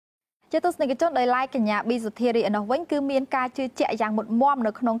ជាទស្សនិកជនដោយឡែកកញ្ញាប៊ីសុធារីនៅវិញគឺមានការជឿជាក់យ៉ាងមុតមម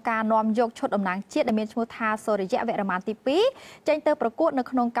នៅក្នុងការនាំយកឈុតតំណាងជាតិដែលមានឈ្មោះថាសូរិយៈវរ្ម័នទី2ចេញទៅប្រកួតនៅ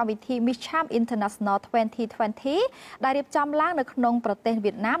ក្នុងកម្មវិធី Miss Charm International 2020 ដែលរៀបចំឡើងនៅក្នុងប្រទេស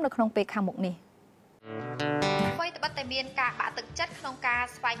វៀតណាមនៅក្នុងពេលខាងមុខនេះអ្វីត្បិតតែមានការបាក់ទឹកចិត្តក្នុងការ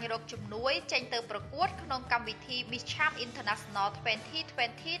ស្វែងរកជំនួយចេញទៅប្រកួតក្នុងកម្មវិធី Miss Charm International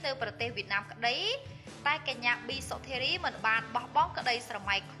 2020 នៅប្រទេសវៀតណាមក្តីតែកញ្ញាប៊ីសុធារីមិនបានបោះបង់ក្តីស្រ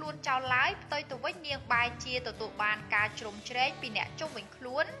មៃខ្លួនចោលឡើយផ្ទុយទៅវិញនាងបែរជាទទួលបានការជ្រោមជ្រែងពីអ្នកជុំវិញខ្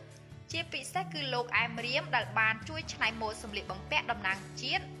លួនជាពិសេសគឺលោកអែមរៀមដែលបានជួយច្នៃម៉ូដសម្លៀកបំពាក់តំណាង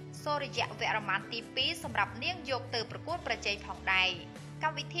ជាតិសូរិយៈវរ្ម័នទី2សម្រាប់នាងយកទៅប្រកួតប្រជែងផងដែរក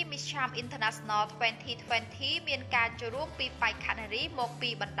ម្មវិធី Miss Charm International 2020 មានការចូលរួមពីបេក្ខនារីមកពី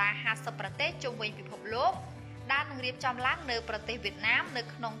បណ្ដា50ប្រទេសជុំវិញពិភពលោកដែលនឹងរៀបចំឡើងនៅប្រទេសវៀតណាមនៅ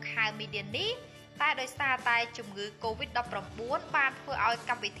ក្នុងខែមីនានេះតែដោយសារតែជំងឺ Covid-19 បានធ្វើឲ្យ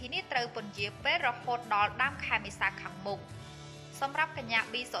កម្មវិធីនេះត្រូវពន្យាពេលរហូតដល់ដើមខែមេសាខាងមុខសម្រាប់កញ្ញា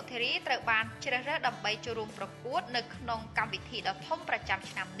ប៊ីសុធារីត្រូវបានជ្រើសរើសដើម្បីចូលរួមប្រកួតនៅក្នុងកម្មវិធីដ៏ធំប្រចាំ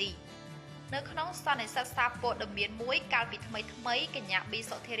ឆ្នាំនេះនៅក្នុងសន្និសីទសារព័ត៌មានមួយកាលពីថ្មីកញ្ញាប៊ី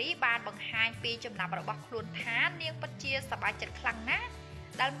សុធារីបានបង្ហាញពីចំណាប់របស់ខ្លួនថានាងពិតជាសប្បាយចិត្តខ្លាំងណាស់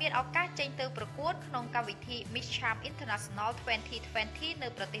ដែលមានឱកាសចេញទៅប្រកួតក្នុងកម្មវិធី Miss Charm International 2020 នៅ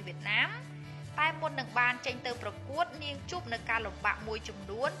ប្រទេសវៀតណាមតែមុននឹងបានចេញទៅប្រកួតនាងជួបនឹងការលំបាកមួយចំ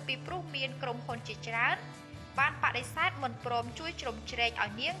នួនពីព្រោះមានក្រុមហ៊ុនជាច្រើនបានបដិសេធមិនព្រមជួយជ្រោមជ្រែងឲ្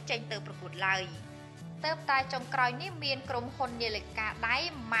យនាងចេញទៅប្រកួតឡើយទើបតែចុងក្រោយនេះមានក្រុមហ៊ុននាឡិកាដៃ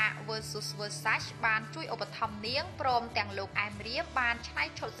Mark versus Versace បានជួយឧបត្ថម្ភនាងព្រមទាំងលោកអែមរៀមបានច្នៃ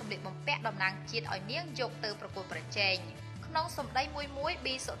ឈុតសម្លៀកបំពាក់តំណាងជាតិឲ្យនាងយកទៅប្រកួតប្រជែងក្នុងសម្ដីមួយ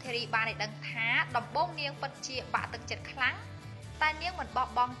ប៊ីសុធារីបានឲ្យដឹងថាដំបូងនាងពិតជាបាក់ទឹកចិត្តខ្លាំងតែនាងមិនបោះ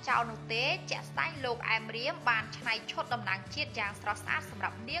បង់ចោលនោះទេជាក់ស្ដែងលោកអែមរៀមបានច្នៃឈុតតំណាងជាតិយ៉ាងស្រស់ស្អាតសម្រា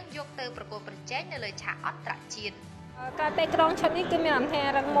ប់នាងយកទៅប្រកួតប្រជែងនៅលើឆាកអន្តរជាតិការពេលក្រុងឈុតនេះគឺមានអារម្មណ៍ថា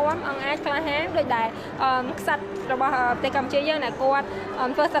រឹងមាំអង្អាចក្លាហានដោយដែលខ្សាត់របស់ប្រទេសកម្ពុជាយើងដែលគាត់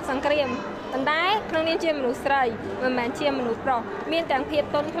ធ្វើសឹកសង្គ្រាមប៉ុន្តែក្នុងនាមជាមនុស្សស្រីមិនមែនជាមនុស្សប្រុសមានទាំងភាព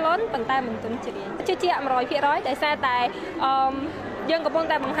ទន់ភ្លន់ប៉ុន្តែមិនទន់ជ្រាយជឿជាក់ 100% ដោយសារតែយើងកំពុង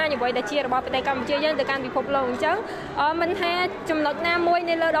តែបង្ហាញអ្វីដែលជារបស់ប្រទេសកម្ពុជាយើងទៅកាន់ពិភពលោកអញ្ចឹងមិនថាចំណុចណាមួយ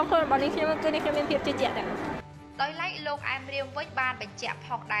នៅលើដងខ្លួនរបស់នេះខ្ញុំគឺនេះខ្ញុំមានភាពជឿជាក់ដែរដោយឡែកលោកអែមរៀមវិញបានបញ្ជាក់ផ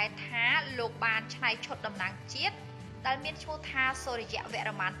ងដែរថាលោកបានច្នៃឈុតតំណាងជាតិដែលមានឈ្មោះថាសូរិយៈវ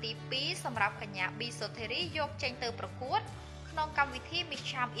រ្ម័នទី2សម្រាប់កញ្ញាប៊ីសុធារីយកចេញទៅប្រកួតក្នុងកម្មវិធី Miss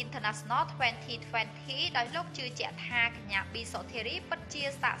Charm International 2020 ដោយលោកជឿជាក់ថាកញ្ញាប៊ីសុធារីពិតជា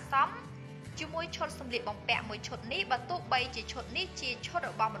ស័ក្តិសមជាមួយឈុតសម្លៀកបំពាក់មួយឈុតនេះបើទោះបីជាឈុតនេះជាឈុត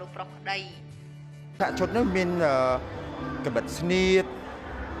របស់មនុស្សប្រុសក្តីឈុតនេះមានកបិតស្នៀត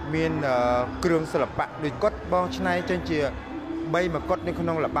មានគ្រឿងសិល្បៈដូចគាត់បងច្នៃចេញជា3មកុដនៅក្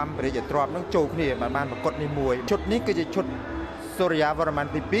នុងលបាំព្រះរាជទ្រព្យនឹងចូលគ្នាបានមកុដនេះមួយឈុតនេះគឺជាឈុតសូរិយាវរ្ម័ន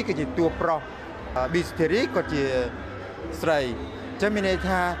ទី2គឺជាតួប្រុសប៊ីសុធារីក៏ជាស្រីចឹងមានន័យ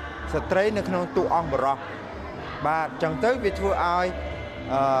ថាស្ត្រីនៅក្នុងតួអង្គបរោះបាទចឹងទៅវាធ្វើឲ្យ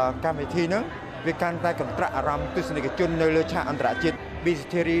កម្មវិធីហ្នឹងវាកាន់តែកន្ត្រាក់អារម្មណ៍ទស្សនិកជននៅលើឆាកអន្តរជាតិប៊ីសុ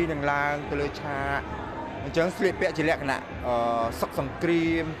ធារីនឹងឡើងទៅលើឆាកអញ្ចឹងស្លៀកពាក់ជាលក្ខណៈសឹកសង្គ្រា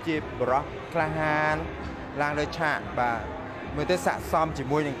មជាបរោះក្លាហានឡើងលើឆាកបាទមើលទៅស័ក្តិសមជា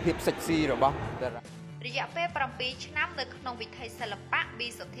មួយនឹងភាពសិចស៊ីរបស់តារារយៈពេល7ឆ្នាំនៅក្នុងវិថីសិល្បៈប៊ី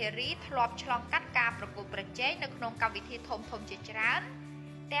សុធារីធ្លាប់ឆ្លងកាត់ការប្រកួតប្រជែងនៅក្នុងកម្មវិធីធំជាច្រើន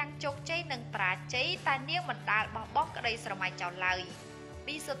ទាំងជោគជ័យនិងបរាជ័យតែនាងមិនដាល់បោះបង់ក្តីស្រមៃចោលឡើយ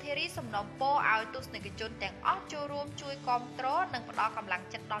ប៊ីសុធារីសំណូមពរឲ្យទស្សនិកជនទាំងអស់ចូលរួមជួយគាំទ្រនិងផ្ដល់កម្លាំង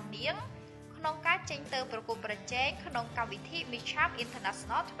ចិត្តដល់នាងក្នុងការចេញទៅប្រកួតប្រជែងក្នុងកម្មវិធី Miss Charm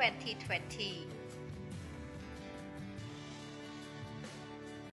International 2020